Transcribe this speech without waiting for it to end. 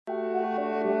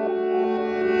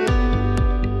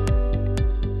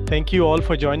Thank you all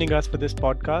for joining us for this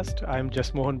podcast. I'm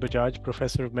Jasmohan Bajaj,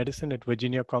 Professor of Medicine at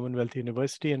Virginia Commonwealth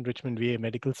University and Richmond VA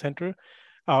Medical Center.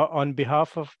 On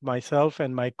behalf of myself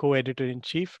and my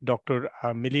co-editor-in-chief, Dr.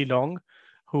 Millie Long,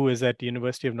 who is at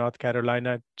University of North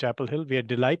Carolina, Chapel Hill, we are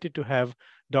delighted to have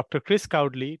Dr. Chris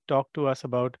Cowdley talk to us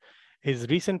about his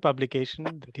recent publication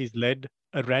that he's led,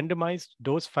 a randomized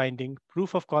dose-finding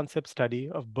proof-of-concept study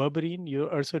of berberine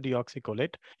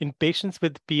ursodeoxycholate in patients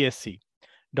with PSC.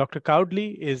 Dr.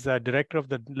 Cowdley is director of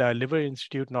the Liver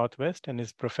Institute Northwest and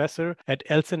is professor at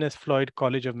Elson S. Floyd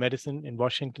College of Medicine in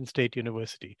Washington State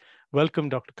University. Welcome,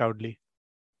 Dr. Cowdley.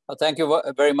 Thank you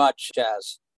very much,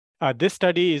 Jazz. This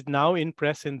study is now in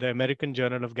press in the American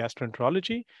Journal of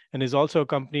Gastroenterology and is also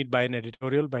accompanied by an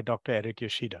editorial by Dr. Eric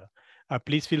Yoshida.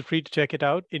 Please feel free to check it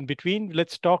out. In between,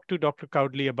 let's talk to Dr.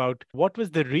 Cowdley about what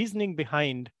was the reasoning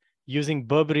behind using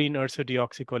berberine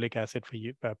ursodeoxycholic acid for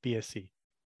PSC.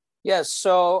 Yes,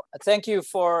 so thank you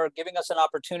for giving us an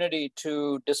opportunity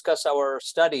to discuss our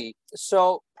study.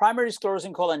 So primary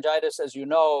sclerosing cholangitis, as you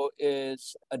know,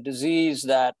 is a disease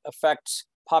that affects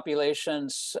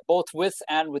populations both with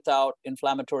and without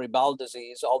inflammatory bowel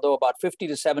disease, although about 50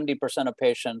 to 70% of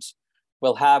patients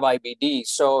will have IBD.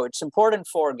 So it's important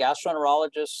for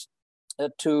gastroenterologists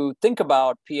to think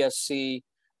about PSC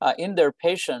in their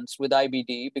patients with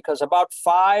IBD, because about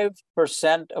 5%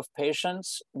 of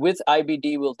patients with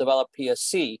IBD will develop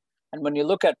PSC. And when you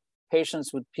look at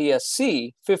patients with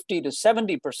PSC, 50 to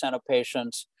 70% of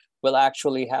patients will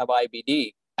actually have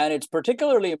IBD. And it's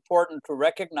particularly important to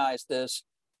recognize this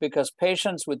because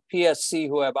patients with PSC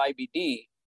who have IBD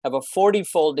have a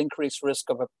 40-fold increased risk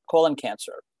of a colon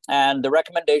cancer. And the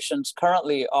recommendations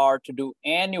currently are to do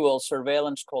annual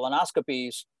surveillance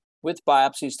colonoscopies with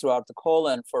biopsies throughout the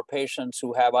colon for patients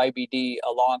who have IBD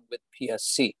along with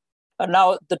PSC.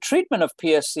 Now, the treatment of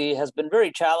PSC has been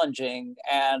very challenging,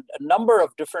 and a number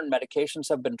of different medications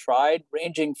have been tried,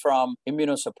 ranging from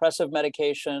immunosuppressive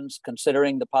medications,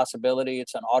 considering the possibility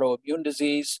it's an autoimmune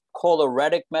disease,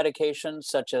 choloretic medications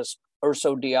such as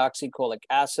ursodeoxycholic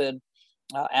acid,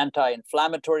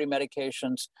 anti-inflammatory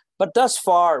medications. But thus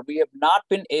far, we have not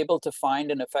been able to find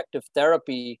an effective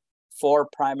therapy for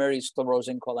primary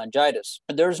sclerosing cholangitis.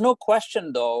 And there's no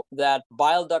question, though, that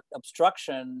bile duct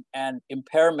obstruction and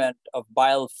impairment of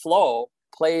bile flow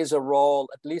plays a role,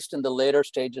 at least in the later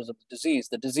stages of the disease.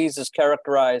 The disease is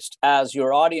characterized, as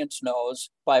your audience knows,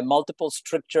 by multiple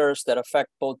strictures that affect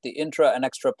both the intra and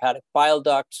extrahepatic bile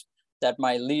ducts that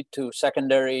might lead to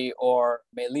secondary or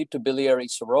may lead to biliary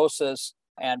cirrhosis,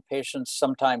 and patients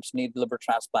sometimes need liver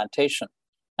transplantation.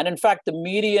 And in fact, the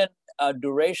median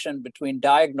duration between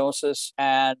diagnosis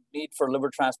and need for liver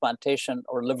transplantation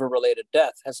or liver-related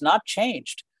death has not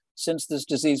changed since this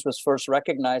disease was first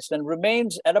recognized and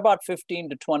remains at about 15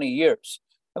 to 20 years.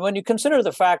 And when you consider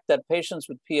the fact that patients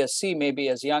with PSC may be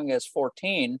as young as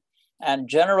 14 and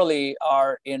generally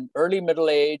are in early middle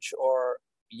age or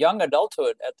young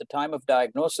adulthood at the time of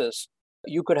diagnosis,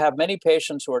 you could have many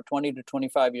patients who are 20 to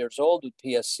 25 years old with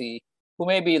PSC who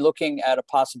may be looking at a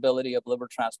possibility of liver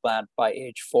transplant by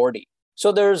age 40.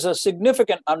 So there's a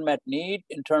significant unmet need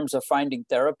in terms of finding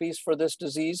therapies for this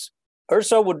disease.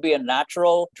 Urso would be a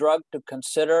natural drug to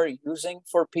consider using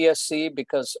for PSC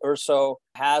because urso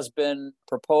has been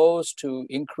proposed to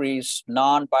increase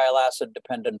non-bile acid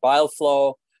dependent bile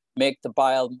flow, make the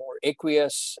bile more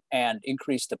aqueous, and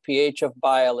increase the pH of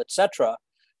bile, etc.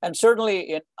 And certainly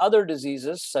in other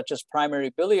diseases, such as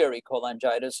primary biliary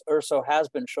cholangitis, urso has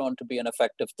been shown to be an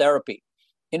effective therapy.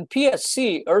 In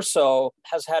PSC, urso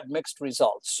has had mixed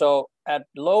results. So at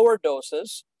lower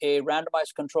doses, a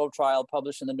randomized controlled trial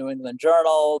published in the New England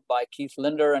Journal by Keith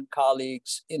Linder and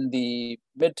colleagues in the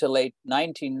mid to late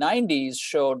 1990s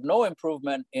showed no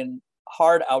improvement in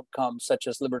hard outcomes such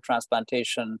as liver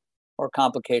transplantation or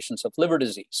complications of liver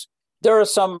disease. There are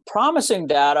some promising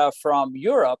data from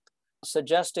Europe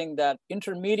suggesting that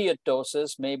intermediate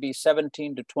doses, maybe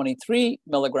 17 to 23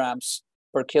 milligrams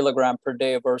per kilogram per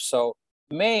day of urso,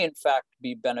 may in fact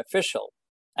be beneficial.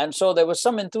 And so there was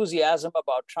some enthusiasm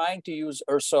about trying to use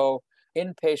urso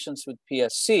in patients with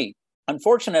PSC.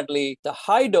 Unfortunately, the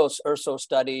high-dose urso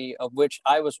study, of which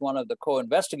I was one of the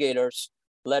co-investigators,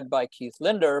 led by Keith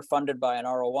Linder, funded by an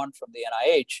R01 from the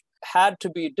NIH, had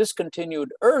to be discontinued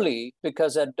early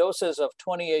because at doses of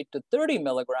 28 to 30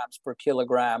 milligrams per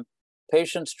kilogram,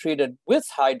 patients treated with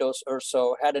high-dose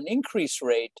urso had an increased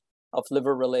rate of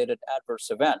liver-related adverse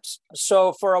events.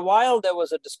 So for a while, there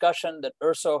was a discussion that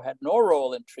urso had no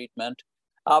role in treatment,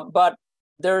 but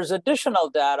there's additional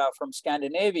data from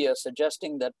Scandinavia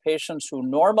suggesting that patients who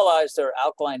normalize their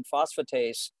alkaline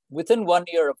phosphatase within 1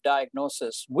 year of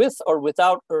diagnosis with or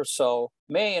without urso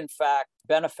may in fact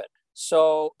benefit.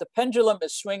 So the pendulum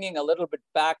is swinging a little bit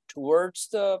back towards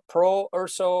the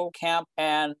pro-URSO camp,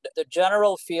 and the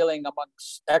general feeling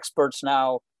amongst experts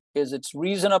now is it's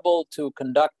reasonable to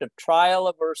conduct a trial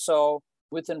of URSO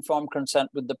with informed consent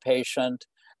with the patient,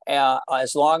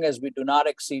 as long as we do not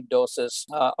exceed doses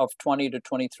of 20 to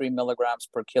 23 milligrams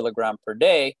per kilogram per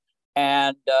day.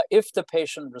 And if the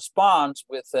patient responds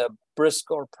with a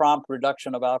brisk or prompt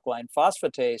reduction of alkaline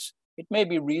phosphatase, it may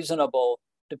be reasonable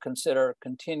to consider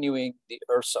continuing the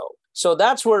URSO. So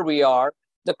that's where we are.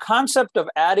 The concept of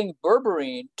adding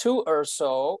berberine to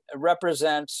URSO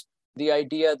represents the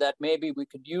idea that maybe we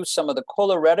could use some of the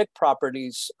cholinergic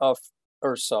properties of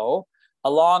URSO,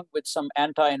 along with some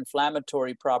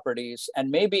anti-inflammatory properties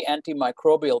and maybe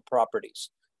antimicrobial properties.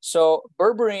 So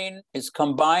berberine is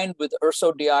combined with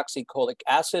ursodeoxycholic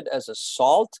acid as a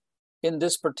salt in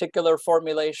this particular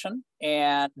formulation.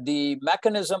 And the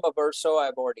mechanism of URSO,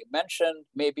 I've already mentioned,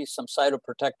 maybe some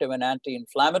cytoprotective and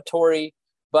anti-inflammatory,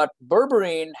 but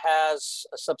berberine has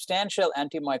a substantial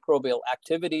antimicrobial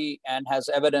activity and has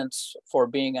evidence for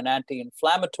being an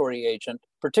anti-inflammatory agent,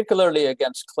 particularly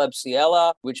against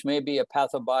Klebsiella, which may be a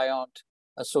pathobiont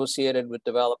associated with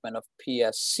development of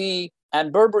PSC.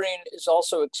 And berberine is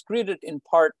also excreted in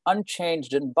part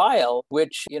unchanged in bile,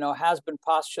 which has been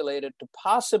postulated to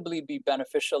possibly be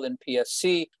beneficial in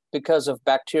PSC because of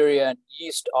bacteria and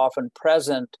yeast often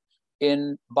present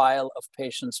in bile of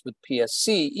patients with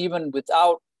PSC, even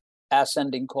without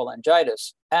ascending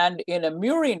cholangitis. And in a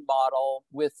murine model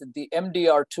with the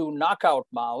MDR2 knockout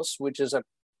mouse, which is a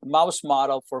mouse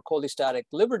model for cholestatic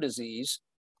liver disease,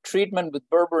 treatment with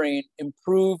berberine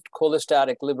improved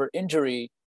cholestatic liver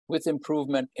injury with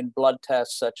improvement in blood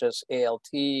tests such as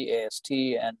ALT, AST,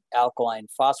 and alkaline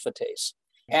phosphatase.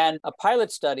 And a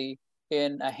pilot study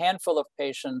in a handful of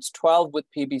patients, 12 with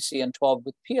PBC and 12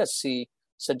 with PSC,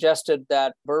 suggested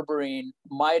that berberine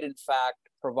might in fact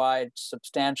provide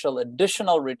substantial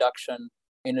additional reduction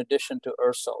in addition to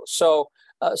URSO.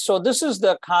 So this is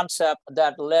the concept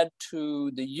that led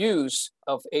to the use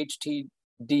of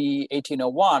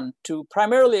HTD-1801 to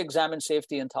primarily examine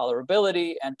safety and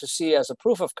tolerability and to see as a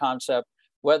proof of concept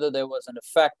whether there was an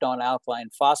effect on alkaline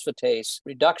phosphatase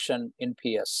reduction in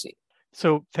PSC.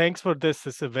 So thanks for this.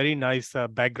 It's a very nice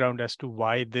background as to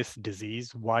why this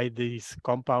disease, why these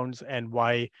compounds, and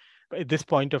why at this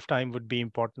point of time would be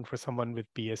important for someone with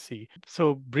PSC.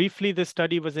 So briefly, this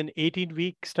study was an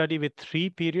 18-week study with 3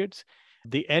 periods.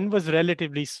 The N was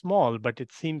relatively small, but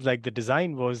it seems like the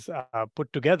design was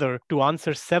put together to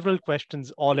answer several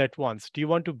questions all at once. Do you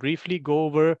want to briefly go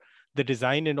over the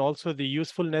design and also the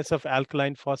usefulness of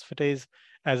alkaline phosphatase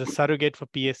as a surrogate for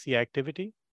PSC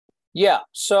activity? Yeah,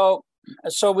 so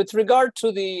with regard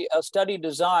to the study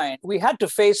design, we had to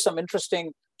face some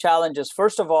interesting challenges.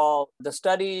 First of all, the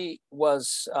study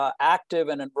was active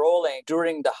and enrolling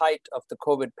during the height of the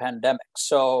COVID pandemic.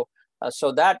 So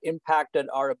that impacted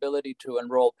our ability to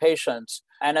enroll patients.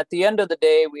 And at the end of the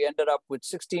day, we ended up with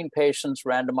 16 patients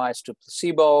randomized to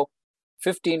placebo,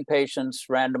 15 patients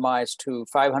randomized to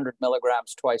 500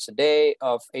 milligrams twice a day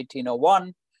of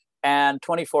 1801, and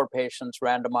 24 patients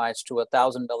randomized to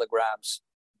 1,000 milligrams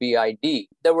BID.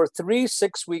 There were 3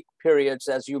 6-week periods,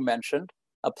 as you mentioned,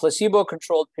 a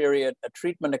placebo-controlled period, a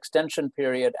treatment extension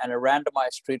period, and a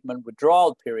randomized treatment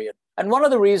withdrawal period. And one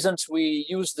of the reasons we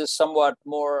used this somewhat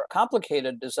more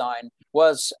complicated design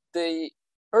was the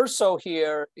URSO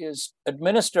here is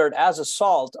administered as a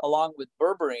salt along with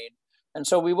berberine. And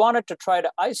so we wanted to try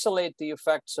to isolate the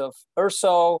effects of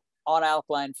URSO on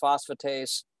alkaline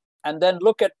phosphatase and then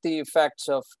look at the effects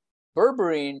of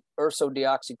berberine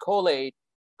ursodeoxycholate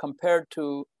compared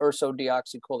to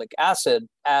ursodeoxycholic acid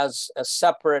as a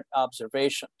separate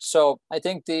observation. So I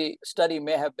think the study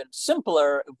may have been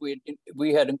simpler if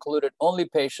we had included only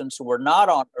patients who were not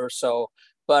on URSO,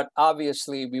 but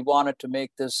obviously we wanted to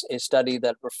make this a study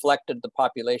that reflected the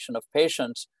population of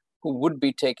patients who would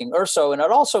be taking URSO. And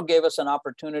it also gave us an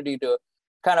opportunity to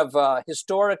kind of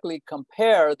historically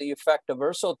compare the effect of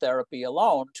URSO therapy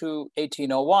alone to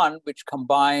 1801, which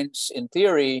combines, in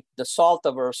theory, the salt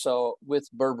of URSO with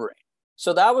berberine.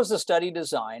 So that was the study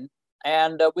design.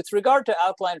 And with regard to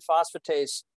alkaline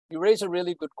phosphatase, you raise a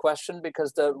really good question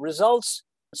because the results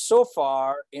so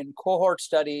far in cohort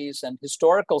studies and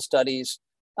historical studies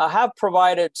have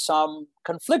provided some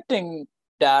conflicting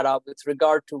data with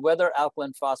regard to whether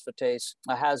alkaline phosphatase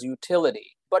has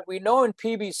utility. But we know in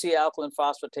PBC, alkaline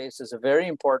phosphatase is a very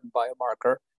important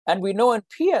biomarker. And we know in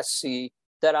PSC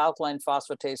that alkaline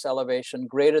phosphatase elevation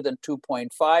greater than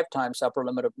 2.5 times upper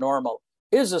limit of normal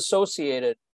is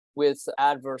associated with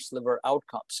adverse liver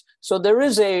outcomes. So there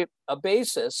is a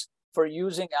basis for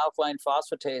using alkaline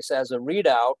phosphatase as a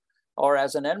readout. or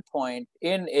as an endpoint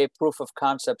in a proof of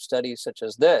concept study such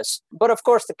as this. But of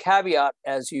course, the caveat,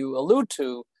 as you allude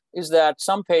to, is that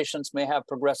some patients may have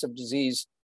progressive disease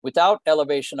without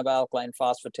elevation of alkaline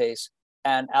phosphatase,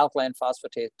 and alkaline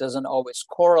phosphatase doesn't always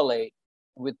correlate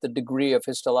with the degree of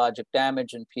histologic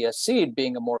damage in PSC,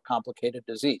 being a more complicated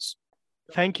disease.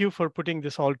 Thank you for putting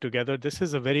this all together. This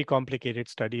is a very complicated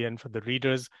study, and for the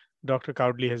readers, Dr.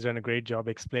 Cowdley has done a great job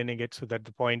explaining it so that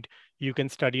the point you can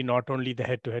study not only the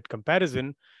head-to-head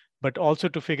comparison, but also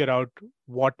to figure out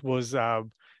what was the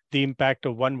impact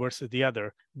of one versus the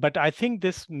other. But I think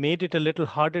this made it a little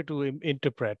harder to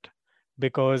interpret,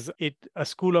 because a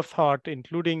school of thought,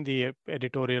 including the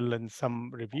editorial and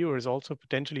some reviewers, also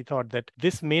potentially thought that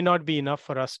this may not be enough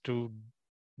for us to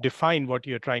define what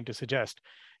you're trying to suggest.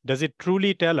 Does it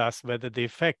truly tell us whether the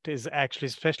effect is actually,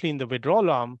 especially in the withdrawal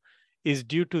arm, is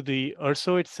due to the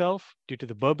URSO itself, due to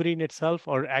the berberine itself,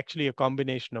 or actually a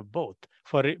combination of both?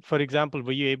 For example,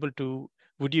 would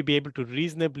you be able to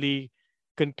reasonably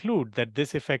conclude that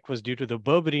this effect was due to the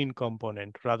berberine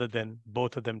component rather than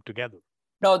both of them together?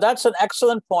 No, that's an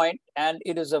excellent point, and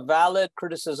it is a valid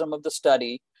criticism of the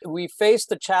study. We face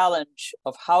the challenge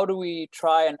of how do we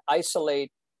try and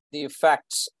isolate the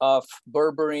effects of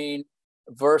berberine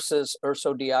versus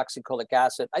ursodeoxycholic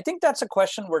acid. I think that's a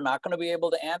question we're not going to be able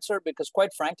to answer, because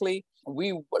quite frankly,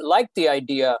 we like the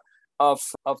idea of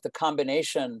the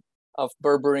combination of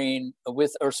berberine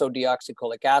with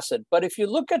ursodeoxycholic acid. But if you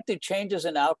look at the changes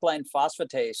in alkaline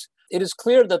phosphatase, it is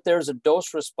clear that there's a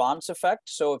dose response effect.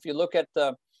 So if you look at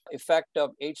the effect of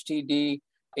HTD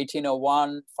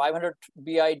 1801, 500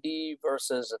 BID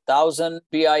versus 1000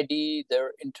 BID,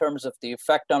 there in terms of the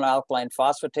effect on alkaline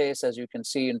phosphatase, as you can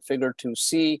see in figure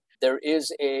 2C, there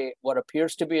is what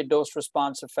appears to be a dose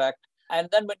response effect. And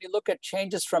then when you look at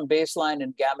changes from baseline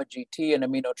in gamma GT and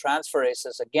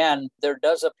aminotransferases, again, there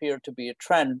does appear to be a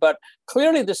trend. But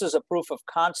clearly, this is a proof of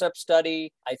concept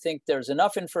study. I think there's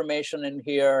enough information in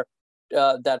here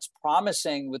that's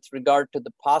promising with regard to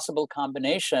the possible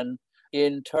combination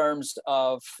in terms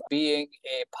of being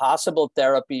a possible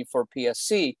therapy for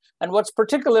PSC. And what's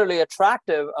particularly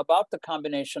attractive about the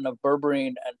combination of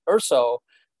berberine and URSO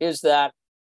is that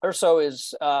URSO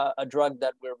is a drug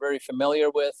that we're very familiar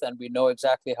with, and we know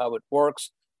exactly how it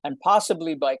works. And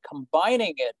possibly by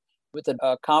combining it with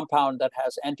a compound that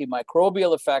has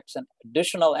antimicrobial effects and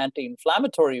additional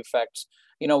anti-inflammatory effects,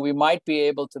 we might be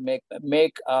able to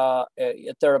make a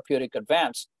therapeutic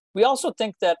advance. We also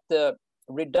think that the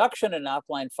reduction in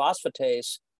alkaline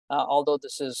phosphatase, although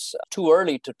this is too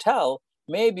early to tell,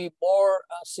 may be more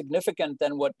significant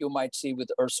than what you might see with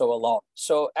URSO alone.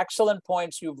 So excellent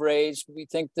points you've raised. We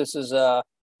think this is a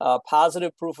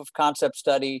positive proof of concept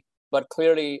study, but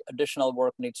clearly additional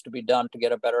work needs to be done to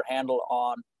get a better handle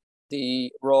on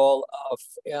the role of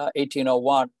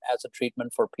 1801 as a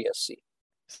treatment for PSC.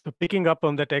 So picking up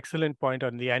on that excellent point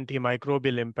on the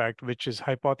antimicrobial impact, which is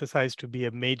hypothesized to be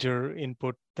a major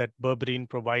input that berberine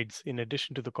provides in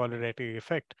addition to the cholinergic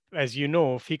effect. As you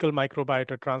know, fecal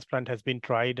microbiota transplant has been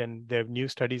tried, and there are new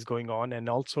studies going on, and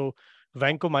also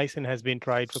vancomycin has been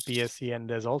tried for PSC, and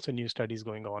there's also new studies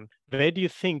going on. Where do you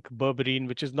think berberine,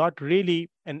 which is not really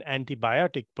an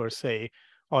antibiotic per se,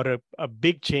 or a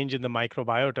big change in the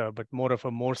microbiota, but more of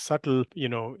a more subtle,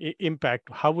 impact,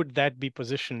 how would that be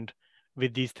positioned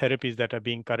with these therapies that are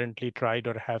being currently tried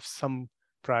or have some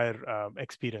prior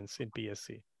experience in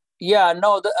PSC? Yeah,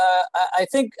 no, I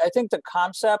think the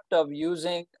concept of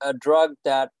using a drug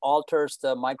that alters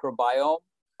the microbiome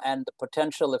and the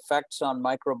potential effects on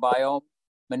microbiome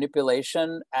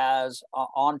manipulation as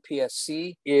on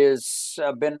PSC is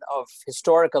been of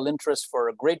historical interest for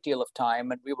a great deal of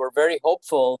time, and we were very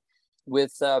hopeful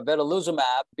with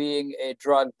vedolizumab being a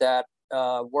drug that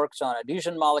works on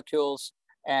adhesion molecules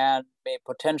and may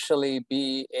potentially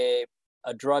be a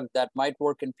drug that might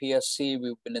work in PSC.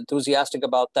 We've been enthusiastic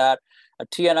about that.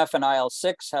 TNF and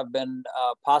IL-6 have been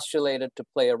postulated to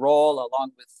play a role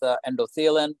along with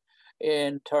endothelin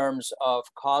in terms of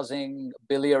causing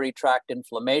biliary tract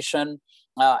inflammation.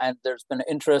 And there's been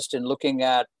interest in looking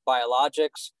at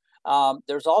biologics.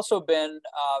 There's also been,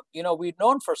 we've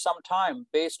known for some time,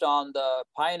 based on the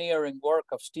pioneering work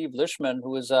of Steve Lishman,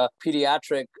 who is a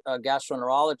pediatric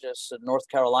gastroenterologist in North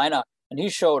Carolina, and he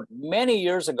showed many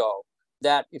years ago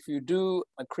that if you do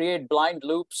create blind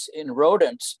loops in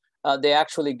rodents, they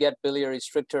actually get biliary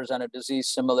strictures and a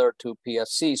disease similar to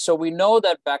PSC. So we know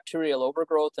that bacterial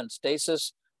overgrowth and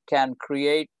stasis can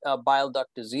create bile duct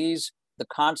disease. The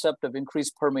concept of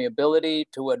increased permeability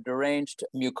to a deranged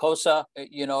mucosa,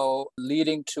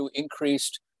 leading to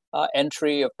increased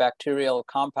entry of bacterial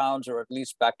compounds or at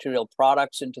least bacterial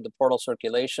products into the portal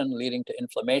circulation, leading to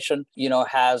inflammation,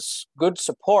 has good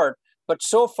support. But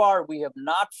so far, we have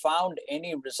not found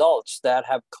any results that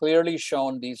have clearly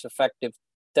shown these effective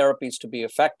therapies to be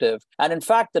effective. And in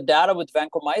fact, the data with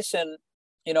vancomycin,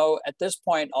 at this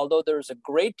point, although there's a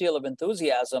great deal of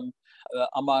enthusiasm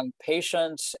among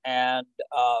patients and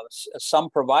some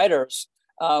providers,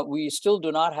 we still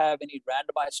do not have any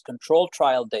randomized control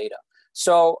trial data.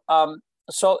 So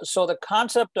the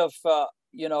concept of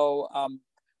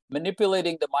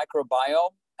manipulating the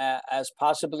microbiome as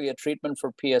possibly a treatment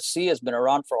for PSC has been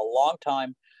around for a long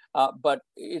time, but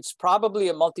it's probably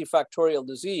a multifactorial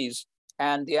disease.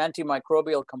 And the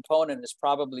antimicrobial component is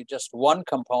probably just one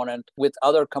component, with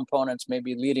other components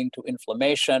maybe leading to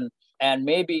inflammation, and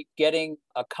maybe getting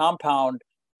a compound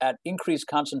at increased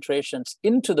concentrations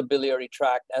into the biliary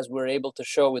tract, as we're able to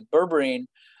show with berberine,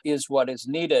 is what is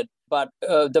needed. But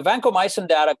the vancomycin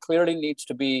data clearly needs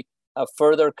to be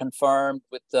further confirmed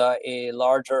with a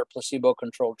larger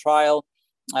placebo-controlled trial.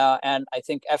 And I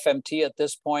think FMT at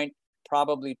this point,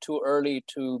 probably too early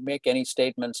to make any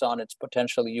statements on its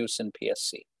potential use in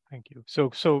PSC. Thank you.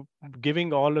 So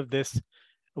giving all of this,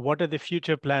 what are the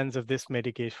future plans of this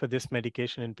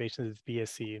medication in patients with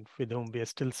PSC, and with whom we are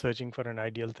still searching for an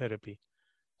ideal therapy?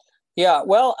 Yeah,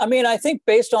 well, I think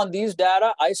based on these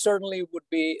data, I certainly would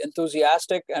be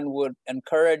enthusiastic and would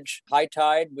encourage High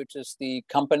Tide, which is the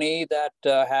company that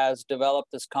has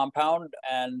developed this compound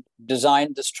and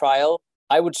designed this trial.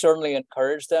 I would certainly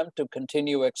encourage them to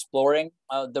continue exploring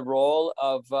the role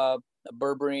of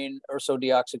berberine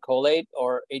ursodeoxycholate,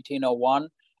 or 1801,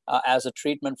 as a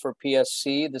treatment for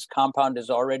PSC. This compound is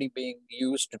already being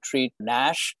used to treat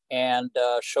NASH and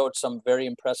showed some very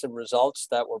impressive results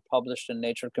that were published in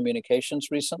Nature Communications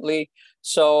recently.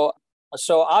 So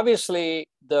obviously,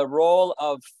 the role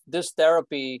of this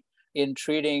therapy in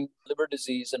treating liver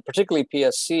disease, and particularly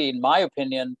PSC, in my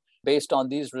opinion, based on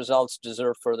these results,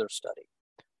 deserve further study.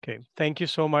 Okay, thank you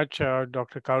so much,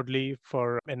 Dr. Cowdley,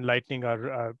 for enlightening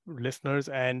our listeners.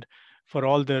 And for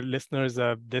all the listeners,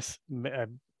 this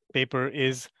paper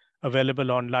is available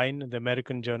online in the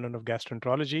American Journal of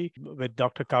Gastroenterology with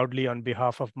Dr. Cowdley on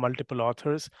behalf of multiple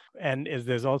authors. And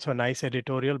there's also a nice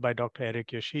editorial by Dr.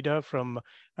 Eric Yoshida from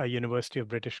University of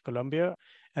British Columbia.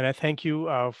 And I thank you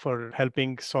for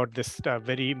helping sort this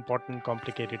very important,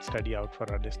 complicated study out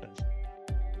for our listeners.